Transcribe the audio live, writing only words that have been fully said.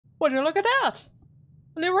Would you look at that?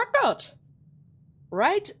 New record!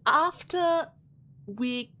 Right after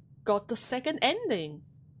we got the second ending,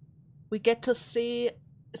 we get to see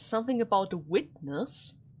something about the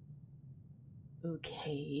witness.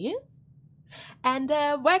 Okay. And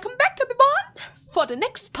welcome back, everyone, for the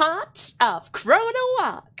next part of Chrono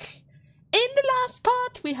Ark. In the last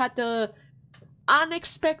part, we had the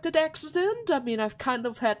unexpected accident. I mean, I've kind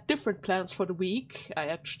of had different plans for the week. I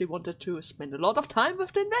actually wanted to spend a lot of time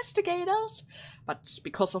with the investigators, but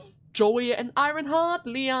because of Joey and Ironheart,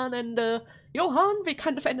 Leon and Johan, we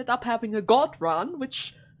kind of ended up having a god run,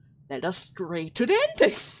 which led us straight to the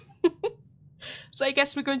ending. So I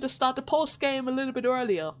guess we're going to start the post-game a little bit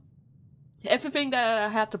earlier. Everything that I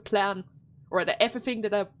had to plan, or rather everything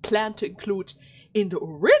that I planned to include in the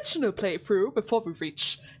original playthrough before we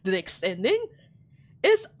reach the next ending,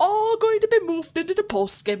 is all going to be moved into the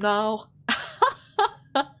post-game now.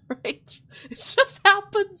 Right? It just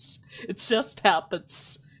happens. It just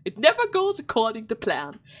happens. It never goes according to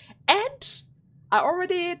plan. And I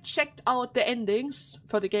already checked out the endings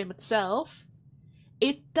for the game itself.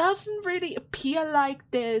 It doesn't really appear like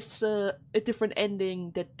there's a different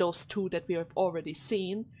ending than those two that we have already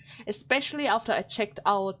seen. Especially after I checked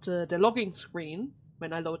out the logging screen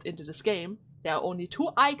when I load into this game. There are only two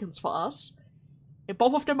icons for us. And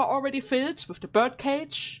both of them are already filled with the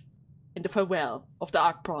birdcage and the farewell of the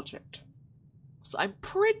Ark project. So I'm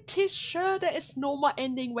pretty sure there is no more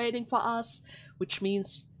ending waiting for us. Which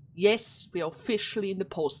means, yes, we are officially in the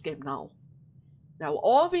post-game now. Now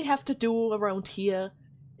all we have to do around here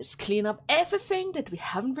is clean up everything that we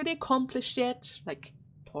haven't really accomplished yet, like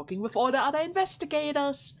talking with all the other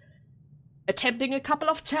investigators, attempting a couple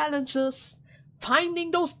of challenges,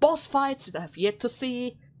 finding those boss fights that I have yet to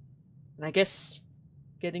see, and I guess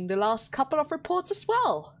getting the last couple of reports as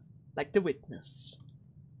well, like the witness.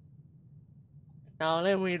 Now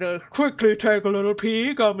let me quickly take a little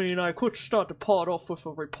peek. I mean, I could start the part off with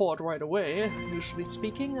a report right away. Usually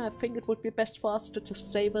speaking, I think it would be best for us to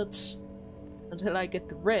just save it until I get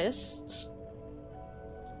the rest.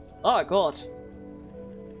 Oh god.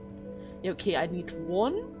 Okay, I need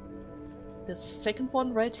one. There's a second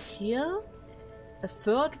one right here. A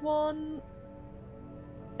third one.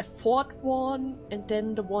 A fourth one. And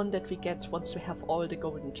then the one that we get once we have all the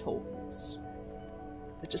golden tokens.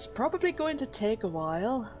 Which is probably going to take a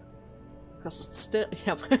while. Because it's still...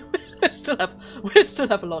 yeah, we still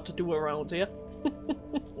have a lot to do around here.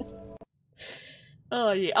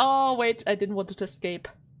 Oh yeah. Oh wait, I didn't want it to escape.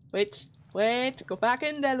 Wait, go back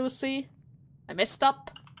in there, Lucy. I messed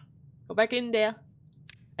up. Go back in there.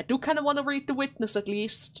 I do kind of want to read the witness at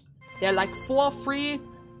least. There are like 4 free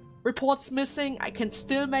reports missing. I can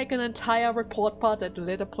still make an entire report part at a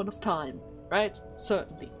later point of time. Right?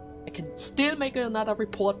 Certainly. I can still make another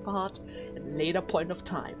report part at a later point of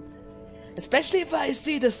time. Especially if I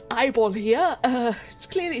see this eyeball here. It's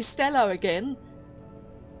clearly Stella again.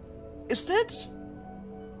 Is that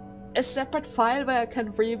a separate file where I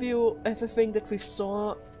can review everything that we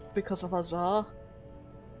saw because of Azar?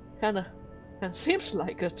 Kinda seems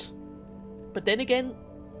like it. But then again,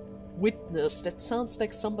 witness, that sounds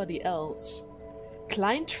like somebody else.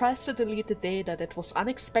 Client tries to delete the data that was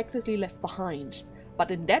unexpectedly left behind. But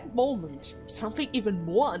in that moment, something even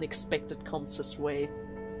more unexpected comes his way.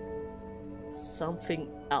 Something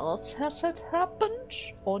else has had happened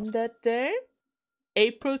on that day?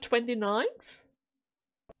 April 29th?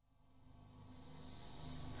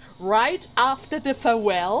 Right after the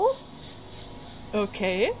farewell?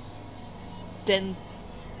 Okay. Then,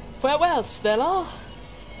 farewell, Stella.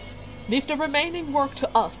 Leave the remaining work to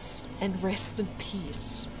us and rest in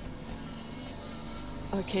peace.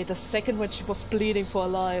 Okay, the second when she was bleeding for her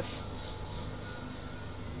life.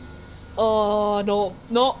 Oh no,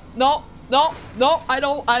 I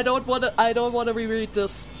don't wanna reread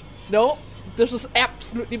this. No, this is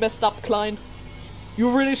absolutely messed up, Klein. You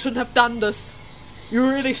really shouldn't have done this. You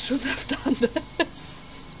really shouldn't have done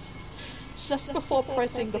this. Just before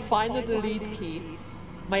pressing the final delete key,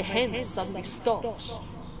 my hand suddenly stopped.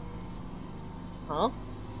 Huh?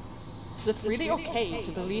 Is it really okay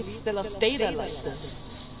to delete Stella's data like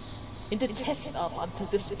this? In the test up until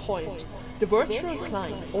this point, the virtual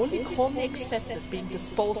client only calmly accepted being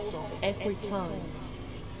disposed of every time.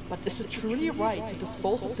 But is it truly right to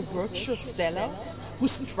dispose of the virtual Stella,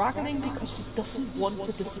 who's struggling because she doesn't want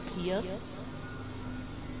to disappear?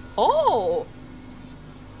 Oh!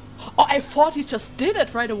 Oh, I thought he just did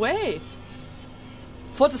it right away!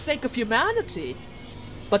 For the sake of humanity!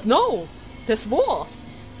 But no! There's more!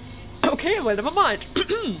 Okay, well, never mind.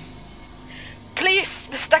 Please,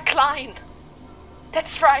 Mr. Klein.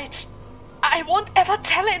 That's right. I won't ever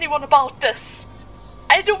tell anyone about this.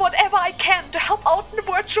 I'll do whatever I can to help out in the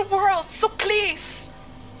virtual world, so please!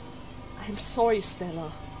 I'm sorry,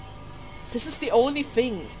 Stella. This is the only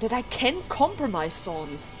thing that I can compromise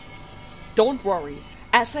on. Don't worry.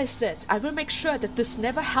 As I said, I will make sure that this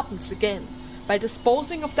never happens again by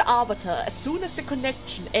disposing of the avatar as soon as the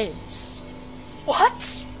connection ends.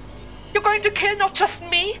 What? You're going to kill not just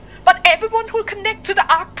me, but everyone who'll connect to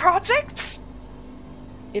the Ark project?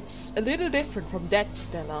 It's a little different from that,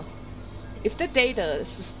 Stella. If the data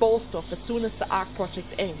is disposed of as soon as the Ark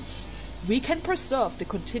project ends, we can preserve the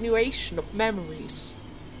continuation of memories.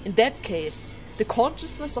 In that case, the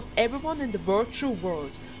consciousness of everyone in the virtual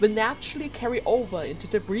world will naturally carry over into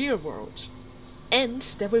the real world. And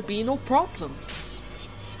there will be no problems.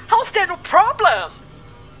 How's there no problem?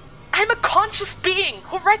 I'm a conscious being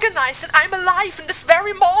who recognizes that I'm alive in this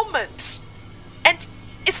very moment. And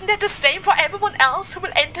isn't that the same for everyone else who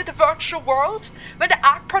will enter the virtual world when the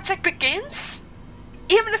Ark project begins?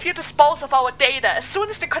 Even if you dispose of our data as soon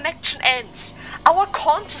as the connection ends, our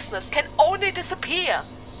consciousness can only disappear.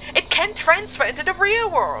 It can't transfer into the real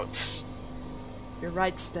world. You're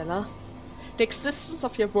right, Stella. The existence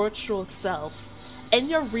of your virtual self and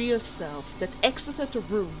your real self that exited the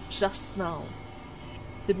room just now.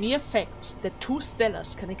 The mere fact that two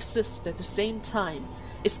Stellas can exist at the same time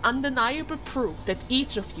is undeniable proof that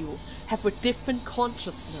each of you have a different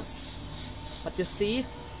consciousness. But you see,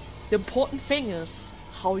 the important thing is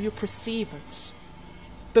how you perceive it.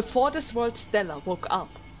 Before this world Stella woke up,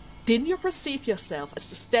 didn't you perceive yourself as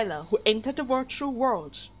the Stella who entered the virtual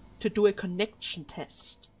world to do a connection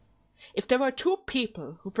test? If there were two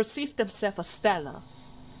people who perceived themselves as Stella,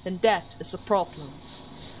 then that is a problem.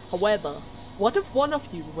 However, what if one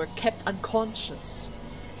of you were kept unconscious?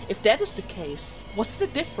 If that is the case, what's the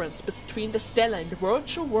difference between the Stella in the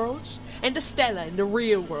virtual world and the Stella in the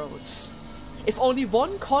real world? If only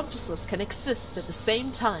one consciousness can exist at the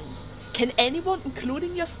same time, can anyone,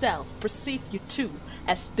 including yourself, perceive you two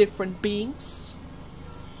as different beings?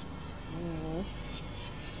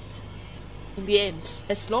 In the end,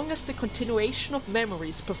 as long as the continuation of memory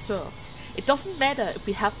is preserved, it doesn't matter if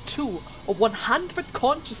we have 2 or 100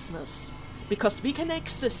 consciousness, because we can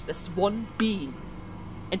exist as one being.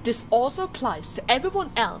 And this also applies to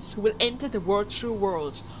everyone else who will enter the virtual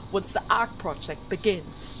world once the Ark project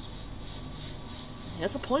begins.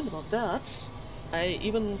 There's a point about that. I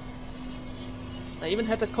even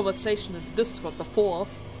had that conversation in the Discord before.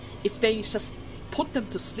 If they just put them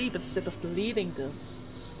to sleep instead of deleting them,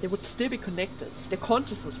 they would still be connected. Their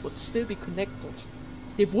consciousness would still be connected.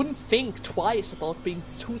 They wouldn't think twice about being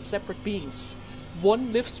 2 separate beings.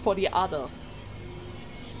 One lives for the other.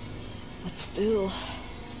 But still...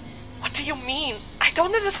 What do you mean? I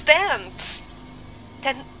don't understand.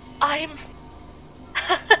 Then I'm...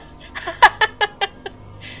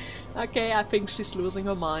 Okay, I think she's losing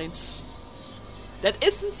her mind. That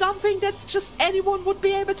isn't something that just anyone would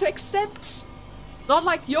be able to accept. Not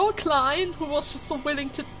like your client, who was just so willing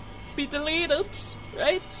to be deleted,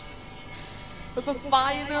 right? With a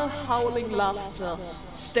final howling laughter,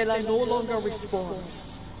 Stella no longer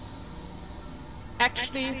responds.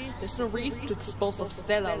 Actually, there's no reason to dispose of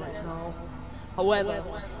Stella right now. However,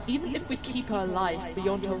 even if we keep her alive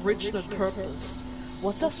beyond her original purpose,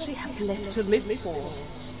 what does she have left to live for?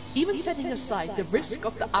 Even setting aside the risk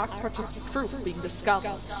of the Ark Project's truth being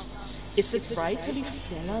discovered, is it right to leave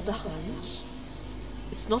Stella behind?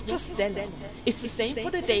 It's not just Stella, it's the same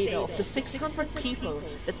for the data of the 600 people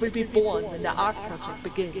that will be born when the Ark Project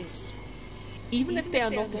begins. Even if they are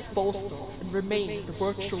not disposed of and remain in the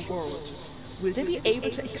virtual world, will they be able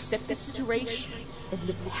to accept the situation and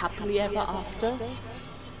live happily ever after?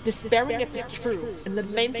 Despairing at the truth and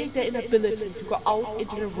lamenting their inability to go out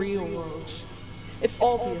into the real world. It's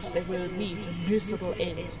obvious they will meet a miserable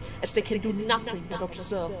end, as they can do nothing but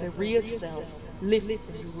observe their real self live in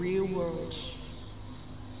the real world.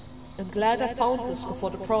 I'm glad I found this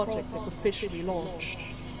before the project was officially launched.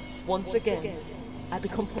 Once again, I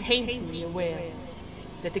become painfully aware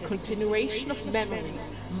that the continuation of memory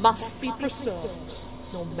must be preserved,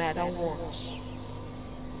 no matter what.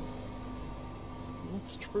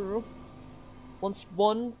 That's true. Once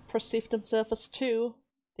one perceived themselves as 2,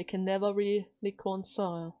 they can never really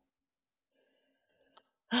reconcile.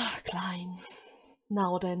 Klein.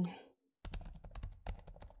 Now then.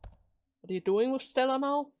 What are you doing with Stella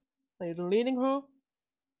now? Are you deleting her?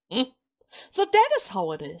 So that is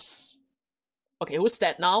how it is. Okay, who's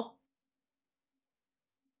that now?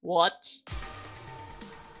 What?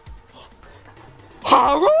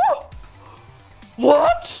 Haru?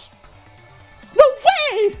 What? No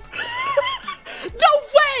way! No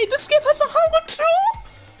way! This game has a Haru too?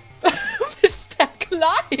 Mr.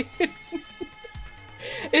 Klein!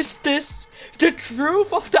 Is this the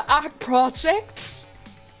truth of the Ark project?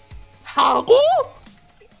 Haru?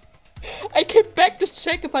 I came back to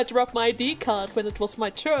check if I dropped my ID card when it was my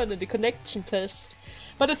turn in the connection test.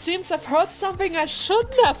 But it seems I've heard something I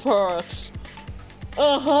shouldn't have heard.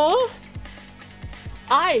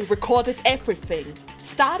 I recorded everything,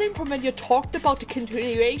 starting from when you talked about the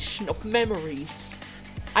continuation of memories.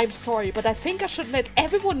 I'm sorry, but I think I should let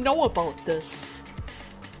everyone know about this.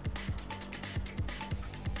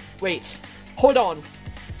 Wait, hold on.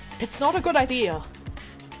 That's not a good idea.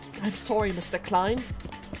 I'm sorry, Mr. Klein.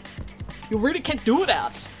 You really can't do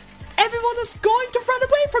that. Everyone is going to run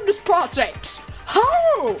away from this project.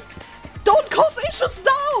 Haru! Don't cause issues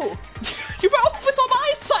now! You were always on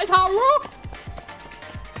my side, Haru!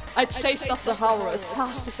 I chased after Haru as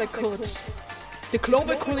fast as I could. The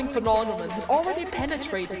global cooling phenomenon had already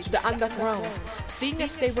penetrated to the underground, seeing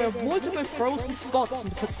as there were multiple frozen spots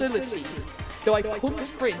in the facility. Though I couldn't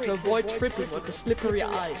sprint to avoid tripping on the slippery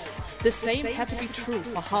ice, the same had to be true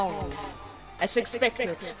for Haru. As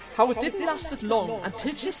expected, Haru didn't last that long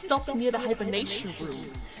until she stopped near the hibernation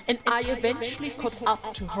room, and I eventually caught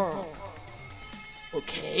up to her.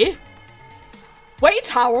 Okay. Wait,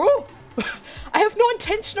 Haru! I have no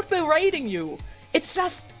intention of berating you. It's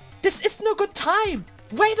just, this is no good time.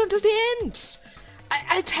 Wait until the end.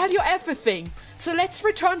 I'll tell you everything. So let's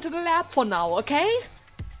return to the lab for now, okay?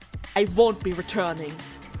 I won't be returning.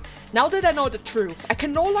 Now that I know the truth, I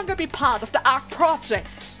can no longer be part of the Ark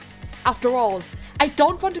project. After all, I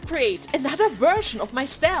don't want to create another version of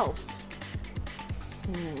myself.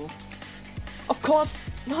 Of course,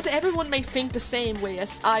 not everyone may think the same way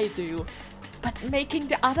as I do, but making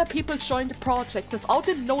the other people join the project without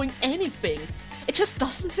them knowing anything, it just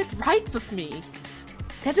doesn't sit right with me.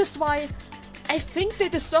 That is why I think they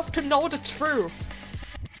deserve to know the truth.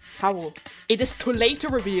 Haru, it is too late to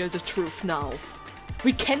reveal the truth now.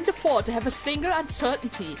 We can't afford to have a single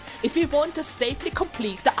uncertainty if we want to safely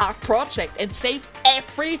complete the Ark project and save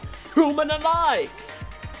every human alive.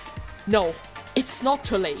 No, it's not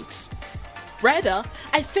too late. Rather,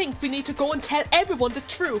 I think we need to go and tell everyone the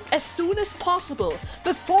truth as soon as possible,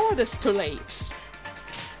 before it is too late.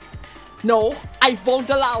 No, I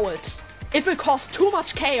won't allow it. It will cause too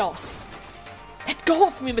much chaos. Let go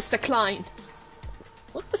of me, Mr. Klein.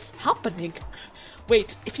 What is happening?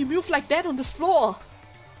 Wait, if you move like that on this floor...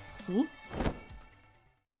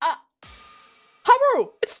 Haru!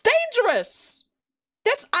 It's dangerous!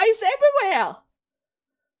 There's ice everywhere!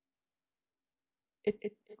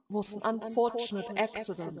 It was an unfortunate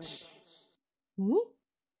accident.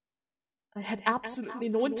 I had absolutely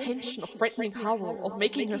no intention of threatening Haru or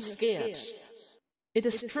making her scared. It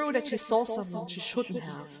is true that she saw someone she shouldn't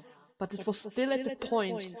have, but it was still at the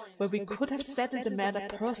point where we could have settled the matter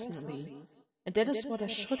personally, and that is what I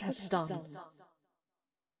should have done.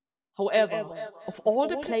 However, of all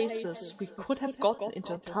the places we could have gotten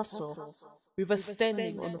into a tussle, we were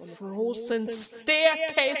standing on the frozen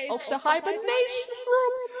staircase of the hibernation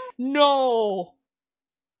room. No!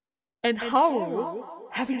 And Haru,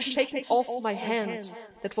 having shaken off my hand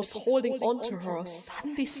that was holding onto her,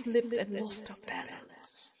 suddenly slipped and lost her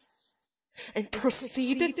balance, and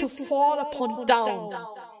proceeded to fall upon down,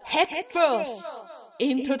 head first,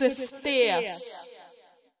 into the stairs.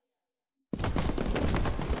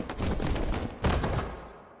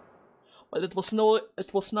 Well, it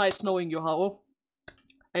was nice knowing you, Haru.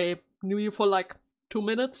 I knew you for like 2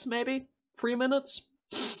 minutes, maybe 3 minutes.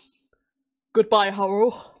 Goodbye,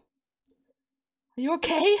 Haru. Are you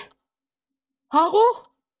okay, Haru?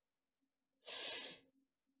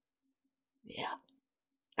 Yeah,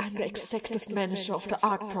 I'm the executive manager of the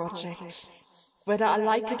Ark project. Whether I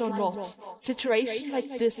like it or not, situation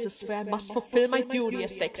like this is where I must fulfill my duty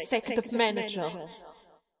as the executive manager.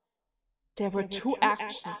 There were 2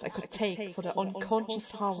 actions I could take for the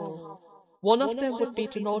unconscious Haru. One of them would be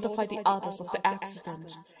to notify the others of the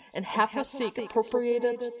accident and have her seek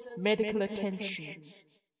appropriated medical attention.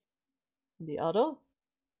 The other?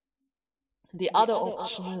 The other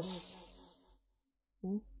option is...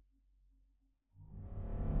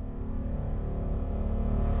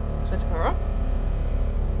 Is that her?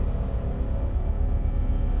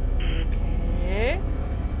 Okay.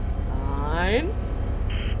 Fine.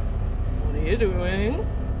 What are you doing?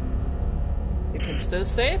 You can still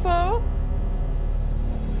save her.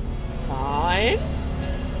 Fine.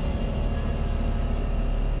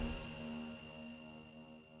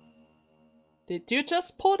 Did you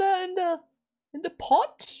just put her in the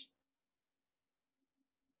pot?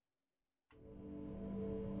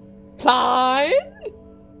 Klein?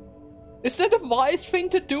 Is that a wise thing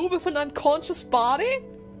to do with an unconscious body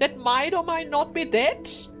that might or might not be dead?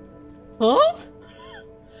 Huh?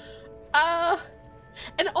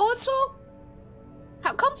 And also,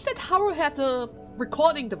 how comes that Haru had a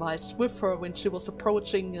recording device with her when she was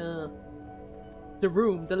approaching the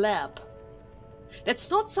room, the lab?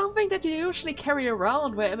 That's not something that you usually carry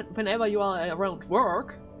around whenever you are around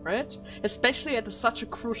work, right? Especially at such a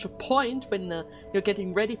crucial point when you're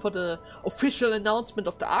getting ready for the official announcement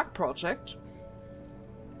of the Ark project.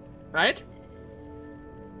 Right?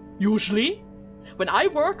 Usually, when I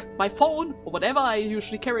work, my phone, or whatever I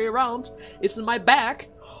usually carry around, is in my bag,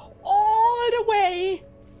 all the way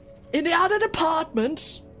in the other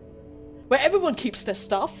department, where everyone keeps their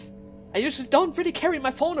stuff. I usually don't really carry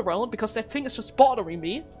my phone around because that thing is just bothering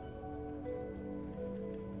me.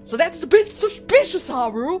 So that's a bit suspicious,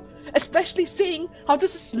 Haru, especially seeing how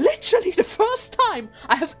this is literally the first time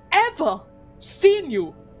I have ever seen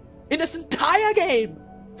you in this entire game.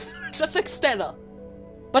 Just like Stella.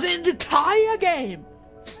 But in the entire game.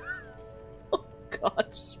 Oh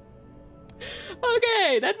god.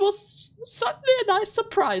 Okay, that was suddenly a nice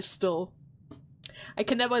surprise though. I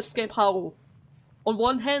can never escape Haru. On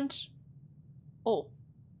one hand... Oh.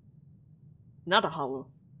 Another Haru.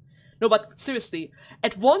 No, but seriously.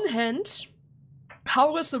 At one hand,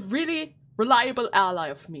 Haru is a really reliable ally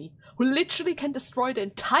of me, who literally can destroy the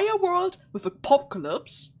entire world with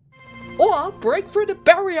apocalypse, or break through the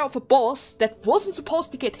barrier of a boss that wasn't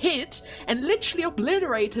supposed to get hit and literally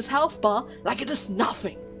obliterate his health bar like it is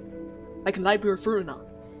nothing. Like in Library of Ruina.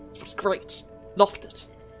 It was great. Loved it.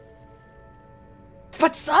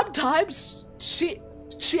 But sometimes she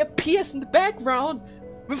appears in the background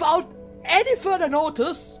without any further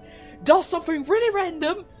notice, does something really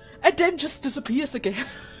random, and then just disappears again.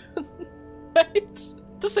 Right?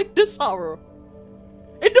 Just like this Haru.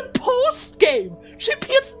 In the post-game! She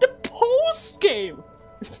appears in the post-game!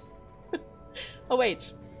 Oh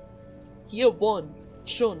wait. Year 1,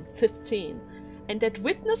 June 15. And that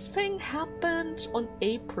witness thing happened on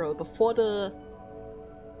April, before the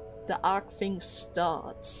Ark thing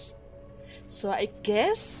starts. So I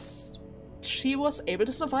guess she was able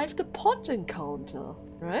to survive the pot encounter,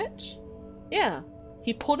 right? Yeah.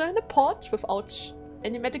 He put her in a pot without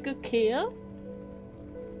any medical care.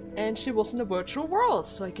 And she was in a virtual world,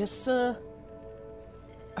 so I guess her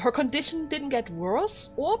condition didn't get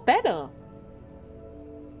worse or better.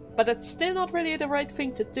 But that's still not really the right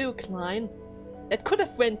thing to do, Klein. That could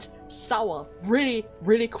have went sour really,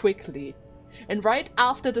 really quickly. And right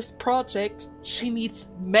after this project, she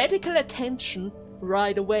needs medical attention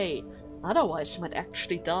right away. Otherwise, she might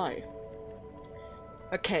actually die.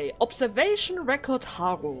 Okay, observation record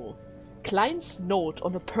Haru. Klein's note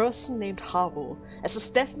on a person named Haru as a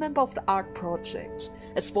staff member of the Ark project,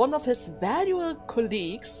 as one of his valuable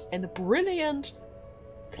colleagues and a brilliant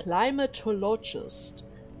climatologist.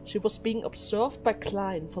 She was being observed by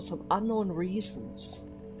Klein for some unknown reasons.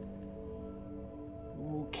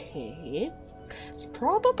 Okay. It's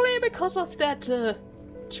probably because of that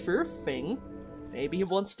truth thing. Maybe he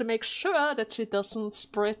wants to make sure that she doesn't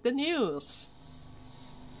spread the news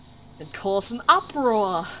and cause an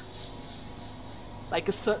uproar. Like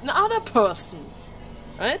a certain other person,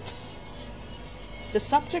 right? The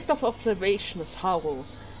subject of observation is Haru,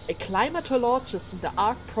 a climatologist in the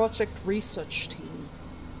Ark project research team.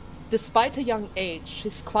 Despite her young age,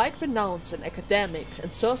 she's quite renowned and academic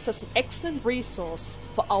and serves as an excellent resource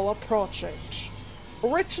for our project.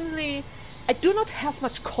 Originally, I do not have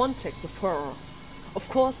much contact with her. Of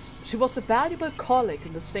course, she was a valuable colleague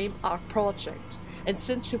in the same Ark project, and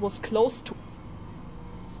since she was close to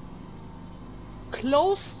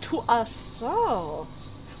Azar,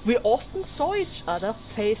 we often saw each other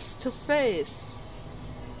face to face.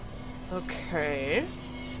 Okay.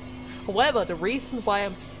 However, the reason why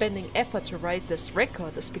I'm spending effort to write this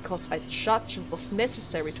record is because I judged it was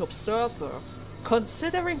necessary to observe her,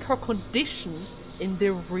 considering her condition in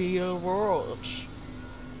the real world.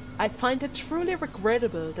 I find it truly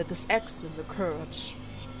regrettable that this accident occurred.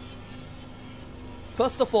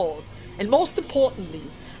 First of all, and most importantly,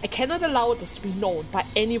 I cannot allow this to be known by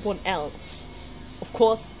anyone else. Of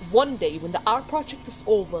course, one day when the Ark project is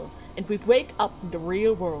over and we wake up in the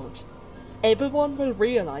real world, everyone will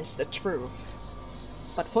realize the truth.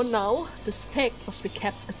 But for now, this fact must be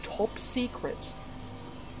kept a top secret.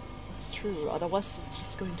 It's true, otherwise it's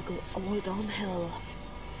just going to go all downhill.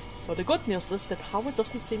 But the good news is that Haru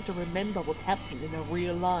doesn't seem to remember what happened in her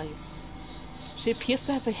real life. She appears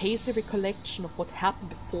to have a hazy recollection of what happened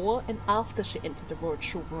before and after she entered the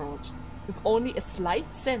virtual world, with only a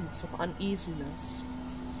slight sense of uneasiness.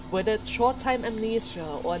 Whether it's short-time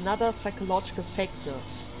amnesia or another psychological factor,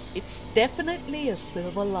 it's definitely a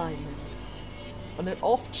silver lining. On an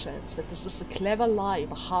off chance that this is a clever lie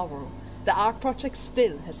by Haru, the Ark project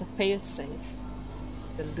still has a failsafe.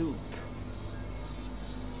 the loop.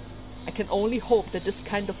 I can only hope that this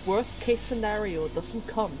kind of worst-case scenario doesn't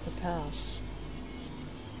come to pass.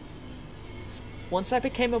 Once I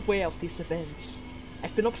became aware of these events,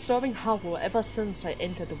 I've been observing Haru ever since I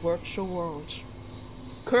entered the virtual world.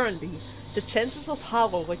 Currently, the chances of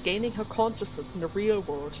Haru regaining her consciousness in the real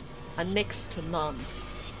world are next to none.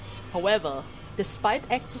 However, despite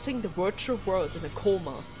accessing the virtual world in a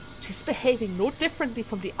coma, she's behaving no differently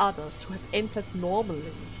from the others who have entered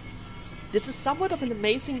normally. This is somewhat of an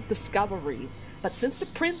amazing discovery, but since the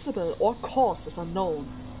principle or cause is unknown,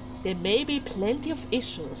 there may be plenty of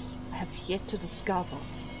issues I have yet to discover.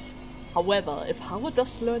 However, if Haru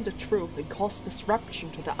does learn the truth and cause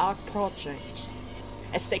disruption to the Ark project,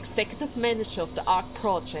 as the executive manager of the Ark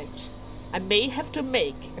project, I may have to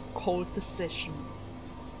make a cold decision.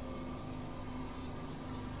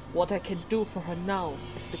 What I can do for her now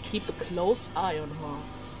is to keep a close eye on her.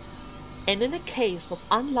 And in a case of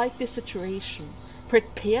unlikely situation,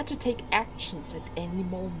 prepare to take actions at any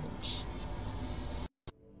moment.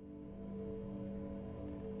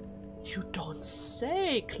 You don't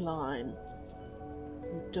say, Klein.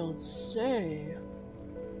 You don't say.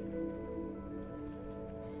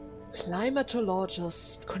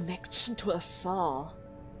 Climatologist connection to Azar.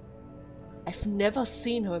 I've never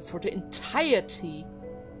seen her for the entirety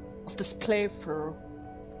of this playthrough.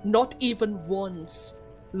 Not even once.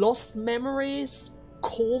 Lost memories,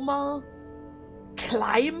 coma,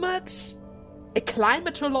 climate? A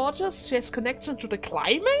climatologist? She has connection to the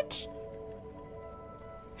climate?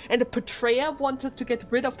 And the betrayer wanted to get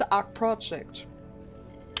rid of the Ark project.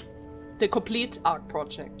 The complete Ark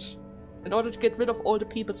project. In order to get rid of all the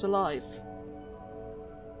peoples alive.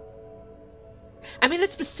 I mean,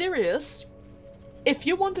 let's be serious. If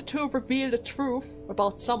you wanted to reveal the truth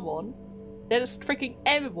about someone that is tricking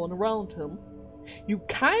everyone around him, you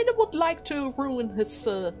kind of would like to ruin his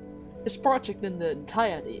project in the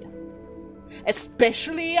entirety.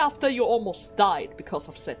 Especially after you almost died because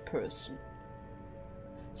of said person.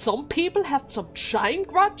 Some people have some giant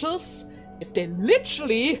grudges if they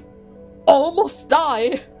literally almost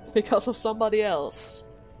die because of somebody else.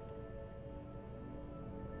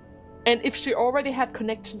 And if she already had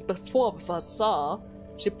connections before with Azar,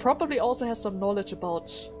 she probably also has some knowledge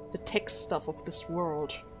about the tech stuff of this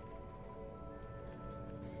world.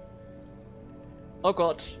 Oh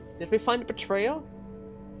god, did we find the betrayer?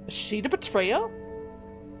 Is she the betrayer?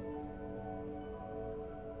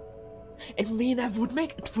 I mean, it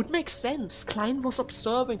would make sense. Klein was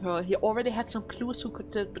observing her. He already had some clues who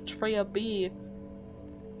could the betrayer be.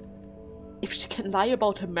 If she can lie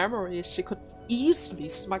about her memories, she could easily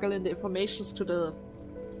smuggle in the informations to the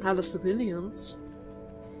other civilians.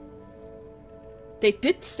 They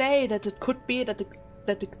did say that it could be that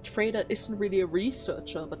the trader isn't really a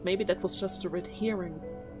researcher, but maybe that was just a red herring.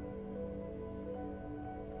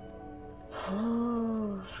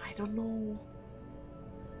 I don't know.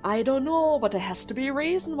 I don't know, but there has to be a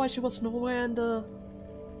reason why she was nowhere in the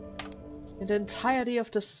entirety of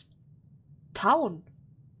this town.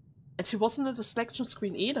 And she wasn't in the selection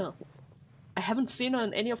screen either. I haven't seen her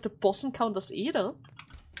in any of the boss encounters either.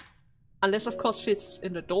 Unless, of course, she's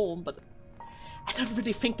in the dome, but I don't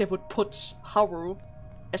really think they would put Haru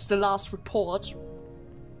as the last report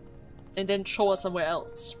and then show her somewhere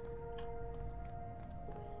else.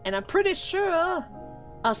 And I'm pretty sure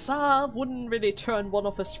Azar wouldn't really turn one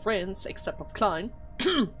of his friends, except of Klein,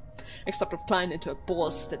 into a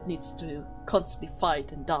boss that needs to constantly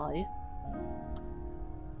fight and die.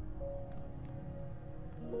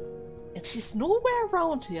 And she's nowhere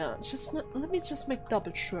around here. Let me just make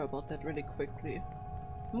double sure about that really quickly.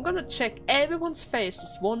 I'm gonna check everyone's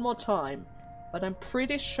faces one more time, but I'm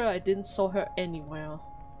pretty sure I didn't saw her anywhere.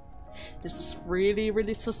 This is really,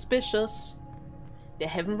 really suspicious. They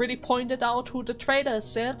haven't really pointed out who the traitor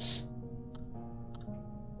is yet.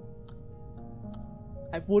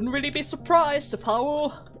 I wouldn't really be surprised if Haru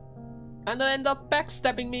kinda end up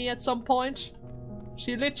backstabbing me at some point.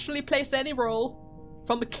 She literally plays any role.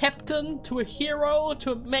 From a captain, to a hero,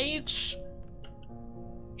 to a mage.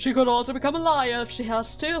 She could also become a liar if she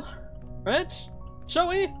has to. Right?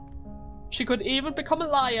 Joey? She could even become a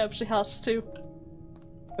liar if she has to.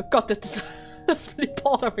 Oh god, that's really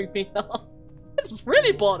bothering me now. This is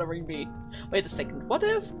really bothering me. Wait a second, what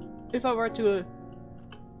if I were to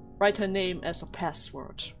write her name as a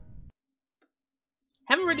password?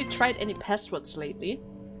 Haven't really tried any passwords lately.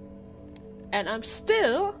 And I'm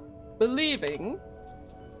still believing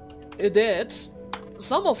that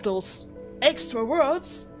some of those extra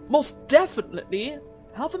words most definitely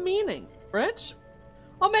have a meaning, right?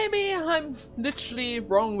 Or maybe I'm literally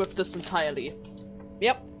wrong with this entirely.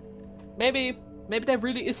 Yep. Maybe Maybe there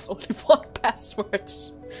really is only one password.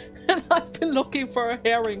 And I've been looking for a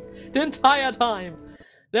herring the entire time.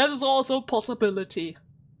 That is also a possibility.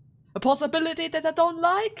 A possibility that I don't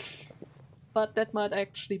like, but that might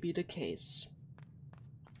actually be the case.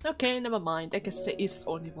 Okay, never mind. I guess there is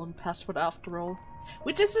only one password after all.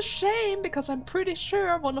 Which is a shame, because I'm pretty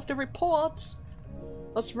sure one of the reports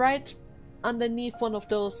was right underneath one of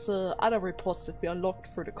those other reports that we unlocked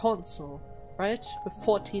through the console. Right? With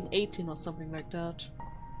 1418 or something like that.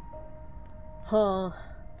 Huh.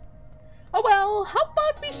 Oh well, how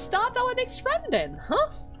about we start our next run then,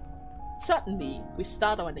 huh? Certainly, we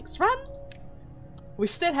start our next run. We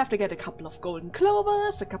still have to get a couple of golden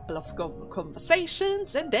clovers, a couple of golden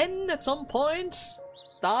conversations, and then at some point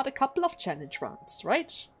start a couple of challenge runs,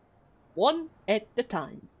 right? One at a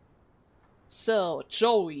time. So,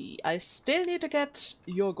 Joey, I still need to get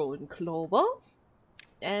your golden clover.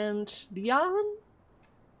 And Lian?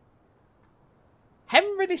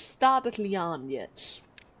 Haven't really started Lian yet.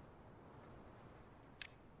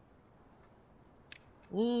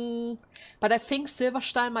 But I think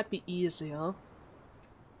Silverstein might be easier.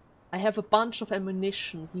 I have a bunch of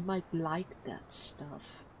ammunition. He might like that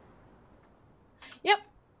stuff. Yep,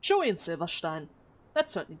 Joey and Silverstein.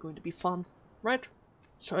 That's certainly going to be fun, right?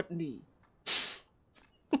 Certainly.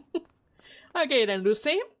 Okay then,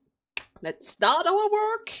 Lucy. Let's start our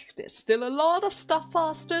work. There's still a lot of stuff for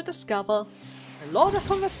us to discover. A lot of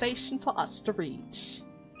conversation for us to read.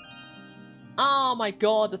 Oh my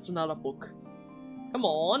god, it's another book. Come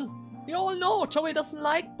on. You all know Joey doesn't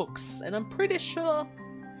like books, and I'm pretty sure...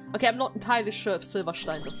 Okay, I'm not entirely sure if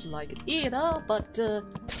Silverstein doesn't like it either, but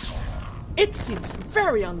it seems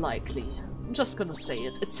very unlikely. I'm just gonna say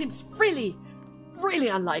it. It seems really, really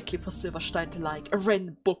unlikely for Silverstein to like a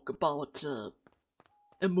random book about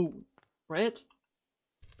a moon. Right?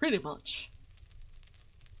 Pretty much.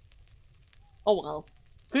 Oh well.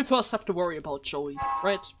 We first have to worry about Joey,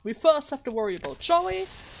 right? We first have to worry about Joey.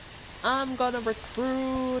 I'm gonna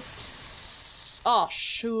recruit... Oh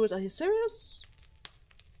shoot, are you serious?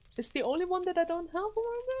 Is the only one that I don't have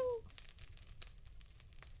right now?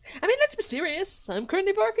 I mean, let's be serious. I'm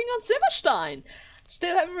currently working on Silverstein.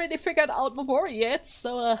 Still haven't really figured out my war yet,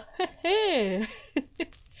 so hey.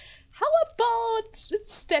 How about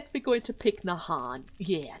instead we're going to pick Nahan?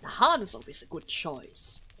 Yeah, Nahan is always a good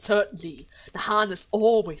choice. Certainly, Nahan is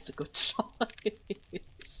always a good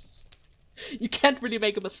choice. You can't really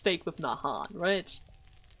make a mistake with Nahan, right?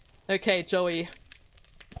 Okay, Joey.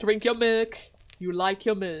 Drink your milk. You like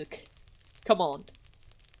your milk. Come on.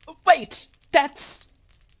 Wait! That's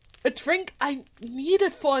a drink I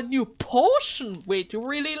needed for a new potion! Wait, you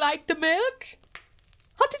really like the milk?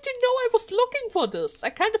 How did you know I was looking for this? I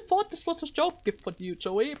kind of thought this was a joke gift for you,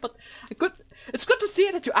 Joey, but it's good to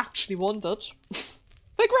see that you actually want it.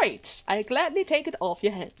 But great, I'll gladly take it off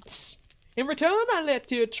your hands. In return, I'll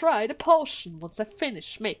let you try the potion once I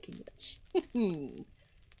finish making it.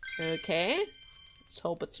 Okay, let's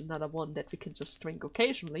hope it's another one that we can just drink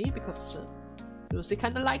occasionally, because Lucy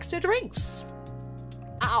kinda likes their drinks.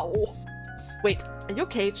 Ow! Wait, are you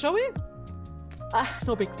okay, Joey?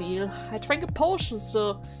 No big deal. I drank a potion,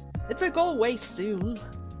 so it will go away soon.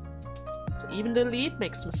 So even the lead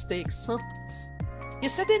makes mistakes, huh? You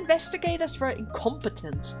said the investigators were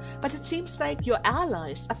incompetent, but it seems like your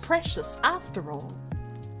allies are precious after all.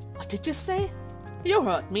 What did you say? You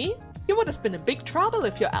heard me. You would have been in big trouble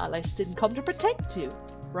if your allies didn't come to protect you,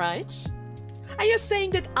 right? Are you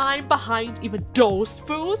saying that I'm behind even those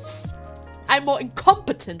fools? I'm more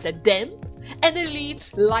incompetent than them? An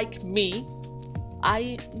elite like me?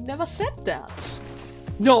 I never said that.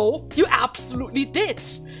 No, you absolutely did.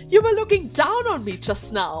 You were looking down on me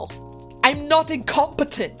just now. I'm not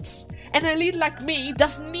incompetent. An elite like me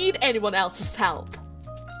doesn't need anyone else's help.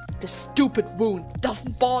 The stupid wound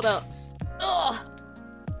doesn't bother. Ugh.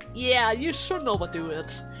 Yeah, you shouldn't overdo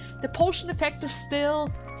it. The potion effect is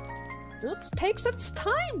still... It takes its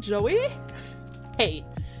time, Joey. Hey,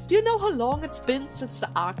 do you know how long it's been since the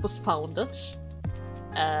Ark was founded?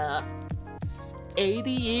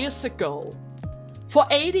 80 years ago. For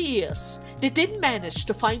 80 years, they didn't manage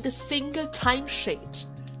to find a single time shade.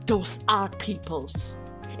 Those Ark peoples.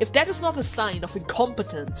 If that is not a sign of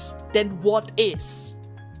incompetence, then what is?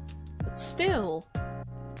 But still,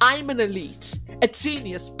 I'm an elite, a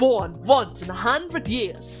genius born once in 100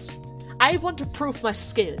 years. I want to prove my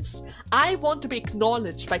skills. I want to be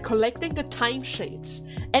acknowledged by collecting the time shades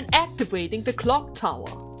and activating the clock tower.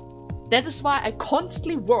 That is why I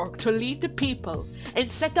constantly work to lead the people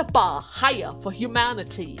and set the bar higher for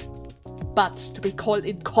humanity. But to be called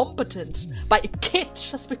incompetent by a kid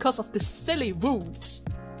just because of this silly wound.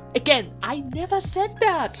 Again, I never said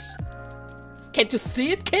that. Can't you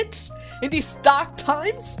see it, kid? In these dark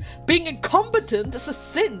times, being incompetent is a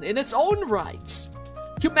sin in its own right.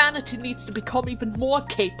 Humanity needs to become even more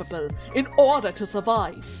capable in order to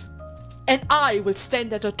survive. And I will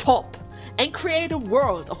stand at the top and create a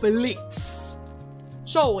world of elites.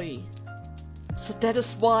 Joey. So that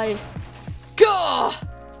is why... Gah!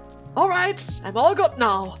 Alright, I'm all good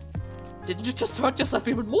now. Didn't you just hurt yourself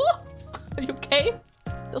even more? Are you okay?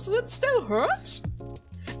 Doesn't it still hurt?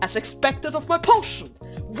 As expected of my potion,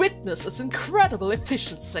 witness its incredible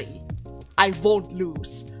efficiency. I won't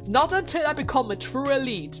lose, not until I become a true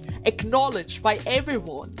elite, acknowledged by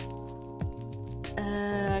everyone.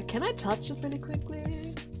 Can I touch it really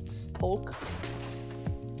quickly? Poke.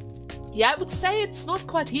 Yeah, I would say it's not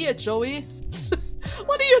quite here, Joey.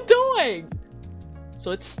 What are you doing?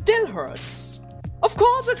 So it still hurts. Of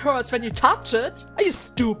course it hurts when you touch it. Are you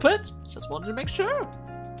stupid? Just wanted to make sure.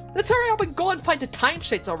 Let's hurry up and go and find the time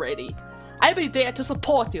shades already. I'll be there to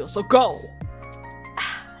support you, so go.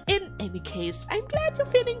 In any case, I'm glad you're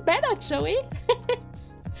feeling better, Joey.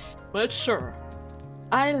 Well, sure.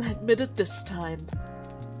 I'll admit it this time.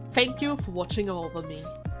 Thank you for watching over me.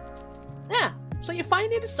 Yeah, so you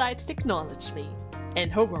finally decided to acknowledge me.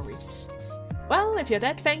 And her worries. Well, if you're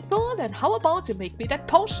that thankful, then how about you make me that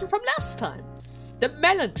potion from last time? The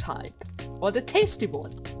melon type. Or the tasty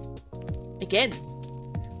one. Again.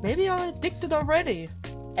 Maybe you're addicted already.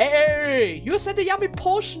 Hey, you said the yummy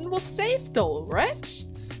potion was safe though, right?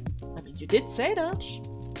 I mean, you did say that.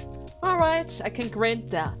 Alright, I can grant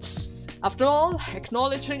that. After all,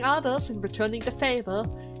 acknowledging others and returning the favor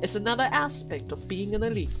is another aspect of being an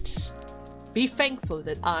elite. Be thankful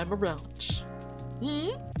that I'm around.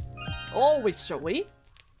 Always, Joey.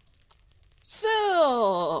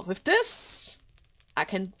 So, with this, I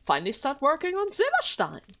can finally start working on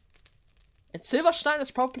Silverstein. And Silverstein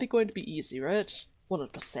is probably going to be easy, right?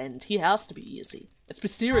 100%. He has to be easy. Let's be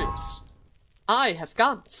serious. I have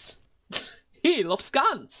guns. He loves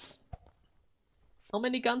guns. How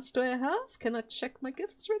many guns do I have? Can I check my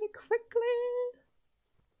gifts really quickly?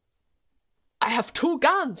 I have 2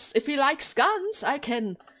 guns. If he likes guns, I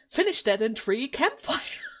can finish that in 3 campfires.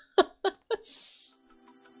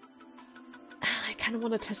 I kind of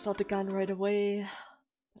want to test out the gun right away.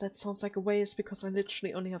 That sounds like a waste because I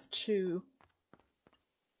literally only have 2.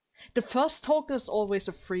 The first token is always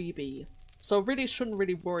a freebie, so I really shouldn't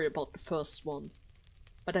worry about the first one.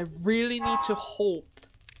 But I really need to hope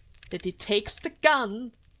that he takes the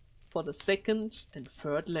gun for the 2nd and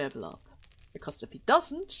 3rd level up. Because if he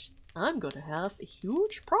doesn't, I'm gonna have a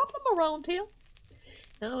huge problem around here.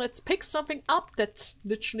 Now let's pick something up that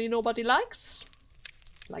literally nobody likes.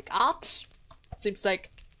 Like art. Seems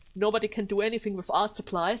like nobody can do anything with art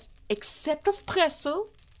supplies, except of Pressel.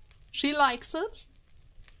 She likes it.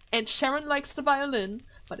 And Sharon likes the violin,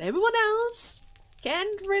 but everyone else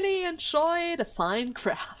can't really enjoy the fine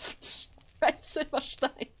craft. Right,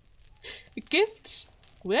 Silverstein? A gift?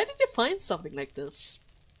 Where did you find something like this?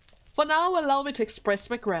 For now, allow me to express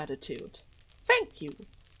my gratitude. Thank you.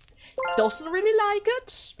 He doesn't really like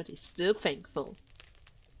it, but he's still thankful.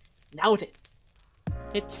 Now then,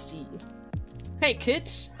 let's see. Hey kid,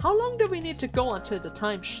 how long do we need to go until the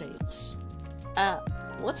time shades?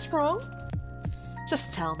 What's wrong?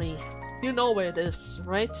 Just tell me. You know where it is,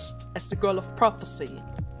 right? As the girl of prophecy.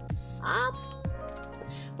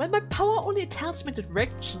 Well, my power only tells me the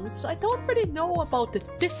directions, so I don't really know about the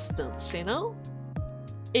distance, you know?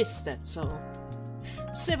 Is that so?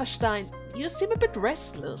 Silverstein, you seem a bit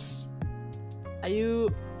restless. Are you...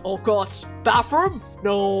 Oh god, bathroom?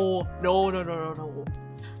 No.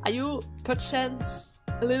 Are you, perchance,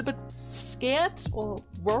 a little bit scared or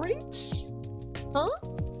worried? Huh?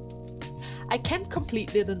 I can't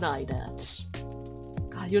completely deny that.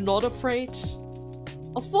 Are you not afraid?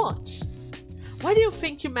 Of what? Why do you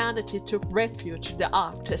think humanity took refuge in the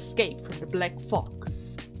Ark to escape from the Black Fog?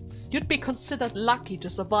 You'd be considered lucky to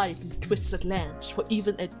survive in the Twisted Land for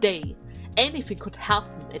even a day. Anything could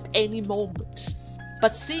happen at any moment.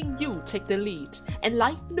 But seeing you take the lead and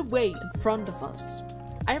lighten the way in front of us,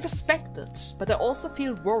 I respect it, but I also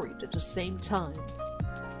feel worried at the same time.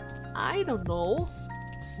 I don't know.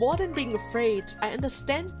 More than being afraid, I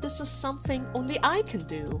understand this is something only I can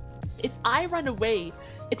do. If I run away,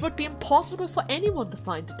 it would be impossible for anyone to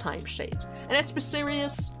find the time shade. And let's be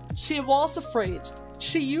serious, she was afraid.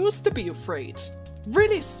 She used to be afraid.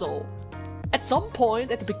 Really so. At some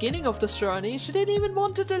point at the beginning of this journey, she didn't even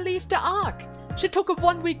want to leave the Ark. She took a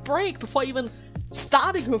 1-week break before even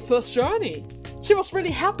starting her first journey. She was really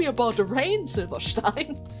happy about the rain,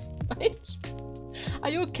 Silverstein. Right? Are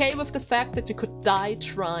you okay with the fact that you could die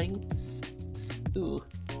trying? Ooh.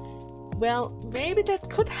 Well, maybe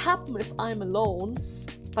that could happen if I'm alone.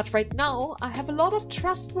 But right now, I have a lot of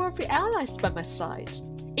trustworthy allies by my side.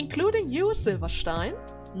 Including you, Silverstein.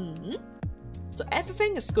 So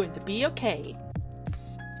everything is going to be okay.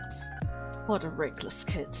 What a reckless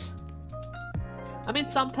kid. I mean,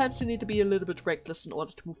 sometimes you need to be a little bit reckless in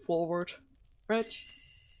order to move forward, right?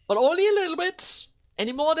 But only a little bit.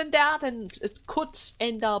 Any more than that and it could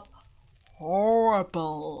end up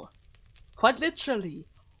horrible. Quite literally,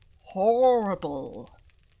 horrible.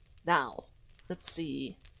 Now, let's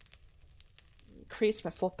see. Increase by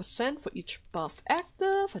 4% for each buff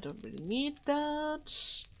active. I don't really need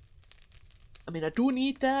that. I mean, I do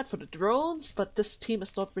need that for the drones, but this team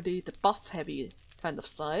is not really the buff heavy kind of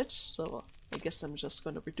side, so I guess I'm just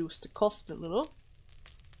gonna reduce the cost a little.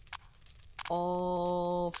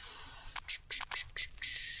 Of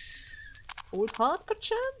Cold Heart,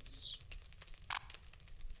 perchance?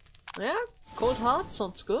 Yeah, Cold Heart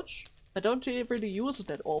sounds good. I don't really use it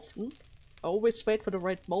that often. I always wait for the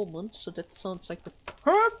right moment, so that sounds like the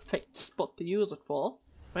perfect spot to use it for,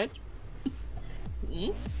 right?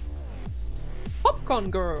 Popcorn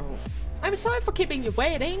girl! I'm sorry for keeping you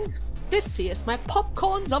waiting. This here is my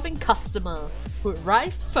popcorn-loving customer, who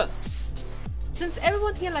arrived first. Since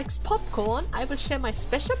everyone here likes popcorn, I will share my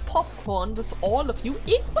special popcorn with all of you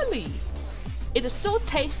equally. It is so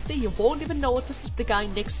tasty you won't even notice if the guy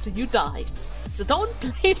next to you dies. So don't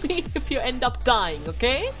blame me if you end up dying,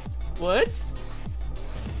 okay? What?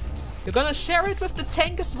 You're gonna share it with the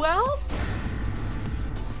tank as well?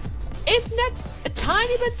 Isn't that a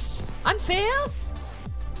tiny bit unfair?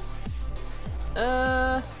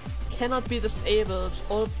 Cannot be disabled.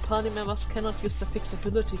 All party members cannot use the fixed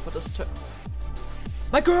ability for this turn.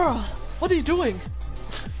 My girl! What are you doing?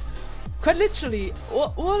 Quite literally,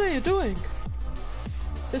 what are you doing?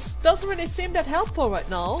 This doesn't really seem that helpful right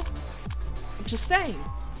now. I'm just saying.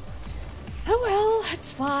 Oh well,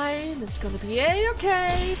 it's fine. It's gonna be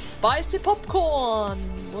a-okay. Spicy popcorn.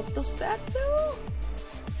 What does that do?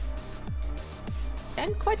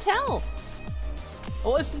 Can't quite tell.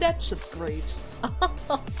 Oh, isn't that just great?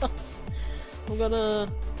 I'm gonna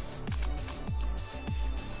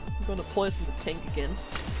poison the tank again.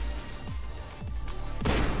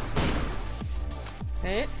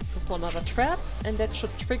 Okay, go for another trap, and that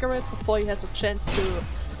should trigger it before he has a chance to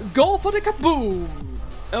go for the kaboom!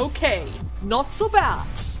 Okay, not so bad.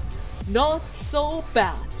 Not so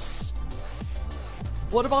bad.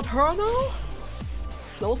 What about her now?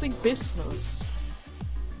 Closing business.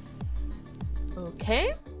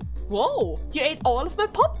 Okay. Whoa, you ate all of my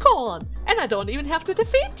popcorn, and I don't even have to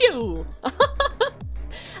defeat you!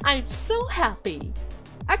 I'm so happy.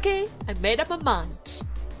 Okay, I made up my mind.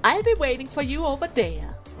 I'll be waiting for you over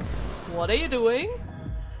there. What are you doing?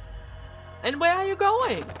 And where are you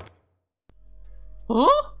going?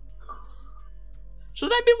 Huh?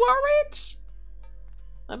 Should I be worried?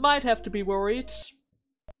 I might have to be worried.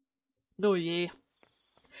 Oh yeah.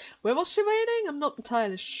 Where was she waiting? I'm not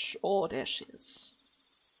entirely sure. Oh, there she is.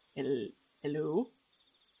 Hello?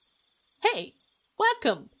 Hey,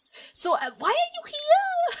 welcome. So, why are you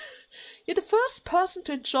here? You're the first person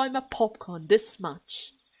to enjoy my popcorn this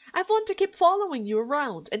much. I want to keep following you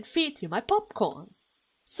around and feed you my popcorn.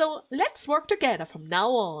 So, let's work together from now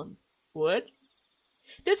on. What?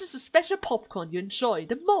 This is a special popcorn you enjoyed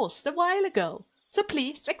the most a while ago, so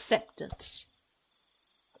please accept it.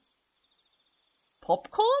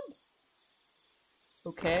 Popcorn?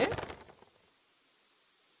 Okay.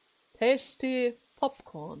 Tasty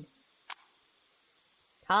popcorn.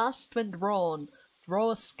 Cast when drawn.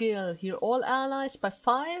 Draw a skill. Heal all allies by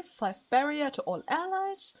 5. 5 barrier to all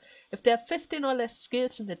allies. If there are 15 or less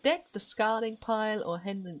skills in the deck, discarding pile or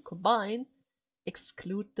handling combine,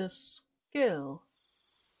 exclude the skill.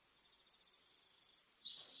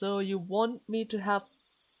 So you want me to have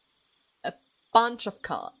a bunch of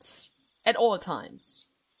cards at all times.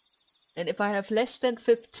 And if I have less than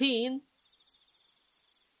 15,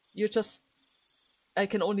 I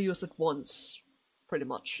can only use it once, pretty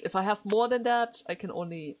much. If I have more than that, I can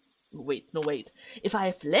only... Wait. If I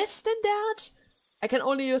have less than that, I can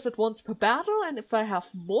only use it once per battle, and if I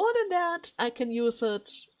have more than that, I can use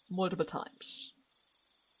it multiple times.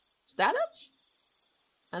 Is that it?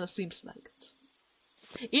 And it seems like it.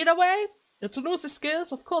 Either way, to lose the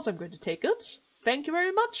skills, of course I'm going to take it. Thank you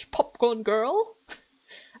very much, popcorn girl.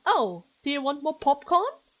 Oh, do you want more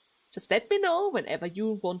popcorn? Just let me know whenever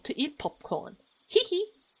you want to eat popcorn. Hee.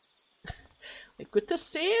 Good to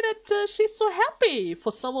see that she's so happy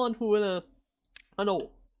for someone who will, I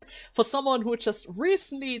know, For someone who just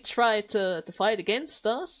recently tried to fight against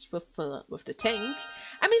us with the tank,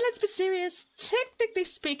 I mean, let's be serious, technically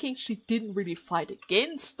speaking, she didn't really fight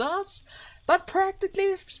against us, but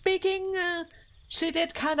practically speaking, she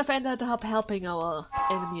did kind of ended up helping our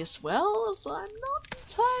enemy as well, so I'm not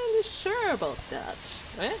entirely sure about that,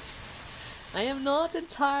 right? I am not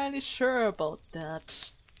entirely sure about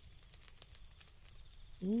that.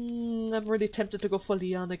 I'm really tempted to go for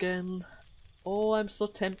Leon again. Oh, I'm so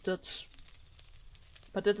tempted.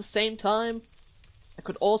 But at the same time, I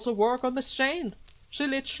could also work on Miss Jane. She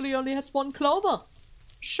literally only has one Clover.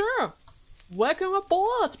 Sure. Welcome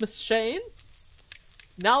aboard, Miss Jane.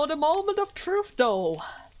 Now the moment of truth though.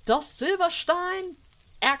 Does Silverstein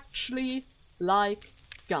actually like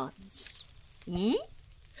guns? Hmm?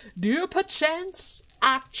 Do you perchance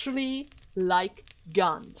actually like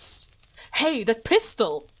guns? Hey, that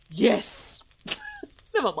pistol! Yes!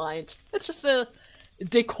 Never mind. It's just a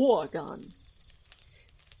decor gun.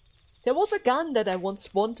 There was a gun that I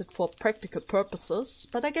once wanted for practical purposes,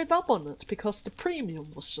 but I gave up on it because the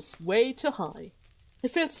premium was just way too high.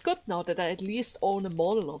 It feels good now that I at least own a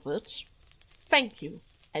model of it. Thank you.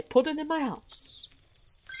 I put it in my house.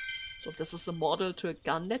 So this is a model to a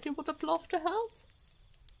gun that you would have loved to have?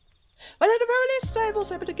 Well, at the very least, I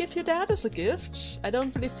was able to give you that as a gift. I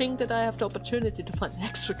don't really think that I have the opportunity to find an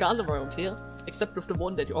extra gun around here, except with the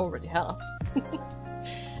one that you already have.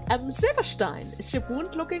 Silverstein, is your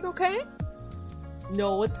wound looking okay?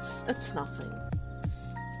 No, it's nothing.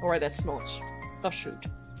 Alright, that's not. Oh, shoot.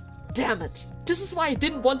 Damn it! This is why I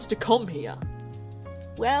didn't want to come here.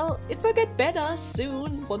 Well, it will get better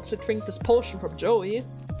soon, once you drink this potion from Joey.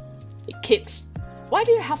 Hey, kid, why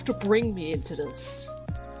do you have to bring me into this?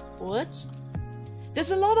 What?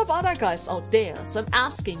 There's a lot of other guys out there, so I'm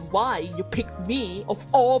asking why you picked me of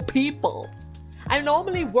all people. I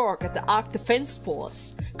normally work at the Ark Defense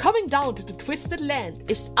Force. Coming down to the Twisted Land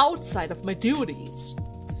is outside of my duties.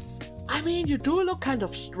 I mean, you do look kind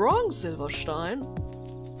of strong, Silverstein.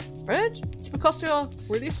 Right? It's because you're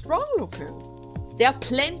really strong looking. There are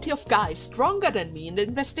plenty of guys stronger than me in the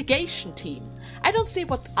investigation team. I don't see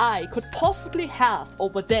what I could possibly have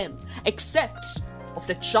over them, except of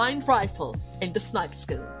the giant rifle and the snipe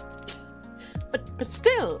skill. But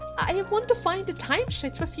still, I want to find the time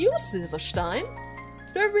shades with you, Silverstein.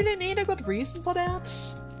 Do I really need a good reason for that?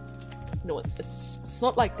 No, it's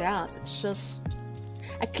not like that. It's just...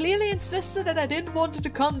 I clearly insisted that I didn't want to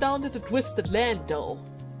come down to the Twisted Land, though.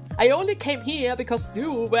 I only came here because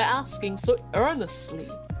you were asking so earnestly.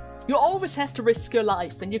 You always have to risk your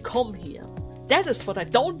life when you come here. That is what I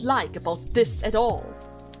don't like about this at all.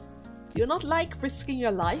 Do you not like risking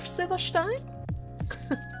your life, Silverstein?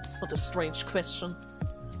 What a strange question.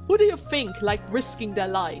 Who do you think liked risking their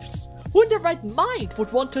lives? Who in their right mind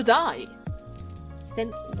would want to die?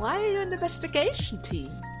 Then why are you an investigation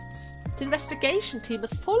team? The investigation team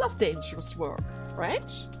is full of dangerous work,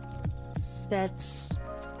 right? That's...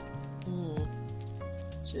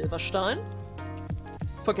 Silverstein?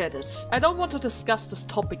 Forget it. I don't want to discuss this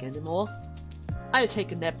topic anymore. I'll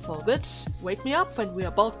take a nap for a bit. Wake me up when we're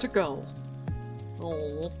about to go.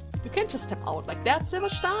 Oh, you can't just step out like that,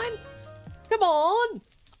 Silverstein. Come on!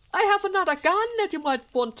 I have another gun that you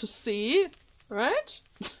might want to see, right?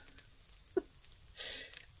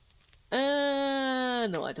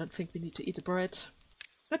 No, I don't think we need to eat the bread.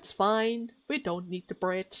 That's fine. We don't need the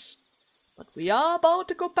bread. But we are about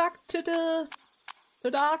to go back to the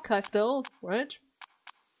archive though, right?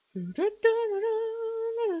 I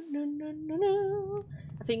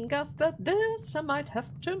think after this I might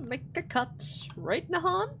have to make a cut. Right,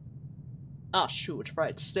 Nahan? Ah, shoot,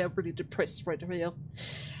 right. They're really depressed right here.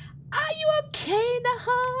 Are you okay,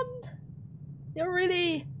 Nahan? You're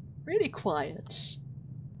really quiet.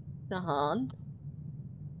 Nahan?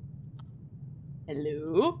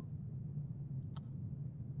 Hello?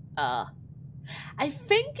 I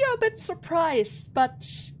think you're a bit surprised, but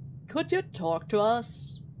could you talk to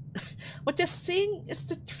us? What you're seeing is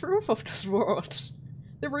the truth of this world.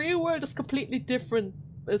 The real world is completely different.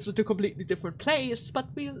 It's a completely different place,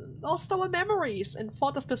 but we lost our memories and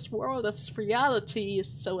thought of this world as reality,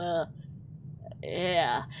 so,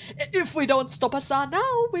 yeah. If we don't stop Azar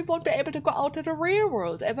now, we won't be able to go out to the real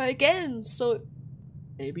world ever again, so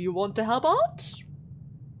maybe you want to help out?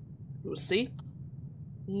 We'll see.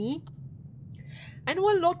 I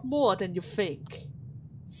know a lot more than you think,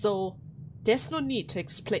 so there's no need to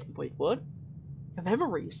explain. Wait, what? Your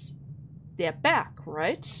memories? They're back,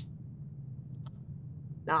 right?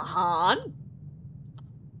 Nahan?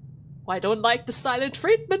 I don't like the silent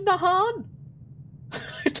treatment, Nahan.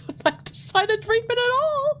 I don't like the silent treatment at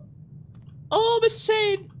all. Oh, Miss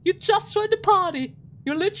Jane, you just joined the party. You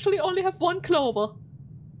You literally only have one Clover.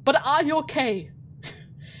 But are you okay?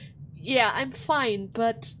 Yeah, I'm fine,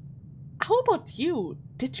 but how about you?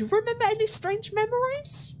 Did you remember any strange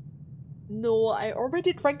memories? No, I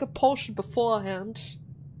already drank a potion beforehand.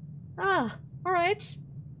 Ah, alright.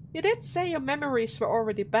 You did say your memories were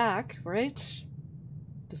already back, right?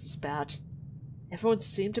 This is bad. Everyone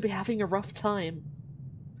seemed to be having a rough time.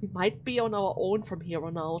 We might be on our own from here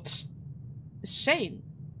on out. Miss Shane,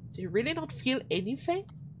 do you really not feel anything?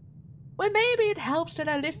 Well, maybe it helps that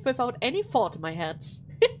I live without any thought in my head.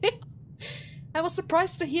 I was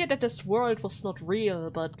surprised to hear that this world was not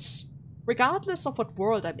real, but regardless of what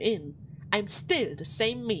world I'm in, I'm still the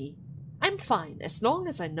same me. I'm fine as long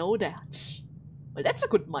as I know that. Well, that's a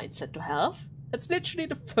good mindset to have. That's literally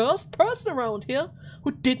the first person around here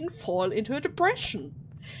who didn't fall into a depression.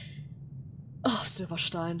 Oh,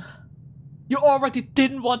 Silverstein. You already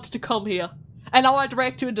didn't want to come here. And now I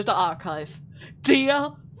dragged you into the archive.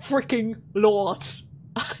 Dear freaking Lord.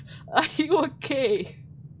 Are you okay?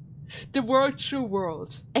 The virtual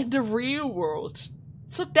world and the real world.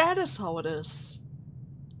 So that is how it is.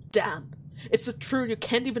 Damn. It's a truth you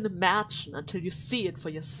can't even imagine until you see it for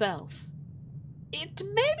yourself. It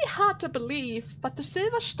may be hard to believe, but the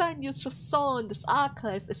Silverstein you just saw in this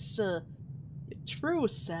archive is your true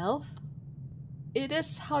self. It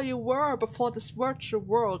is how you were before this virtual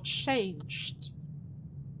world changed.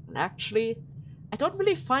 And actually, I don't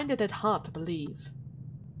really find it that hard to believe.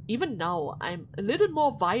 Even now, I'm a little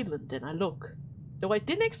more violent than I look, though I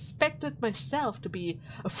didn't expect it myself to be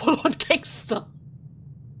a full-on gangster.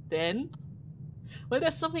 Then, well,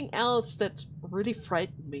 there's something else that really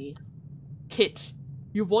frightened me. Kid,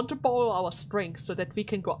 you want to borrow our strength so that we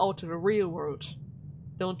can go out to the real world,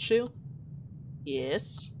 don't you?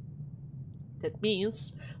 Yes. That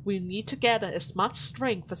means we need to gather as much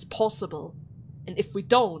strength as possible, and if we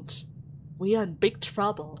don't, we are in big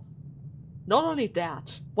trouble. Not only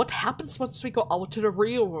that, what happens once we go out to the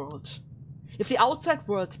real world? If the outside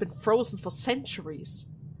world's been frozen for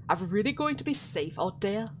centuries, are we really going to be safe out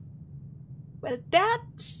there? Well,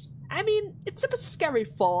 it's a bit scary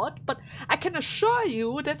thought, but I can assure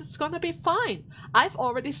you that it's gonna be fine. I've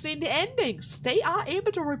already seen the endings. They are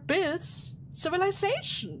able to rebuild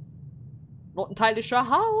civilization. Not entirely sure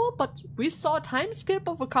how, but we saw a time skip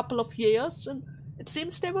of a couple of years and it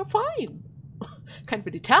seems they were fine. Can't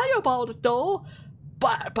really tell you about it though,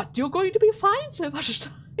 but you're going to be fine,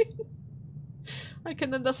 Silverstein. I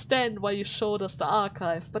can understand why you showed us the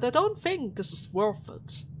archive, but I don't think this is worth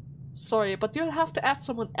it. Sorry, but you'll have to ask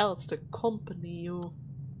someone else to accompany you.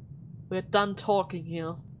 We're done talking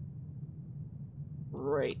here.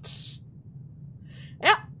 Great.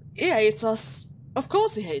 Yeah, he hates us. Of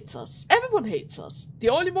course he hates us. Everyone hates us. The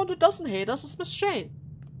only one who doesn't hate us is Miss Shane.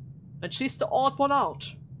 And she's the odd one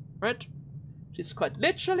out. Right? She's quite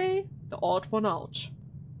literally the odd one out.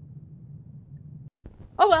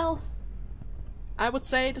 Oh well. I would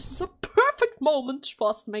say this is a perfect moment for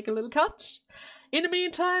us to make a little cut. In the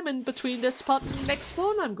meantime, in between this part and the next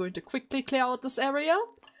one, I'm going to quickly clear out this area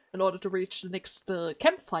in order to reach the next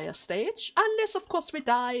campfire stage. Unless, of course, we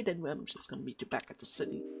die, then I'm just gonna meet you back at the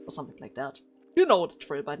city or something like that. You know the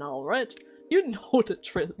drill by now, right? You know the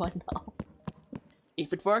drill by now.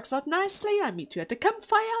 If it works out nicely, I meet you at the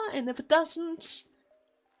campfire, and if it doesn't,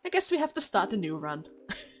 I guess we have to start a new run.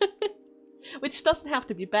 Which doesn't have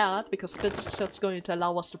to be bad, because that's just going to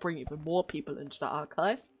allow us to bring even more people into the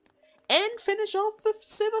archive. And finish off with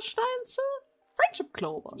Silverstein's friendship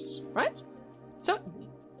Clovers, right? Certainly.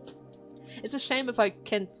 It's a shame if I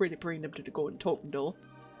can't really bring them to the golden token though,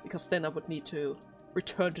 because then I would need to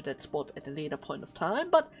return to that spot at a later point of time,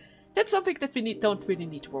 but that's something that we don't really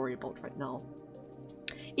need to worry about right now.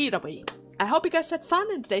 Either way, I hope you guys had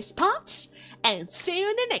fun in today's part, and see you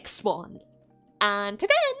in the next one. Until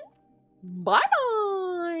then, bye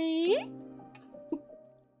bye!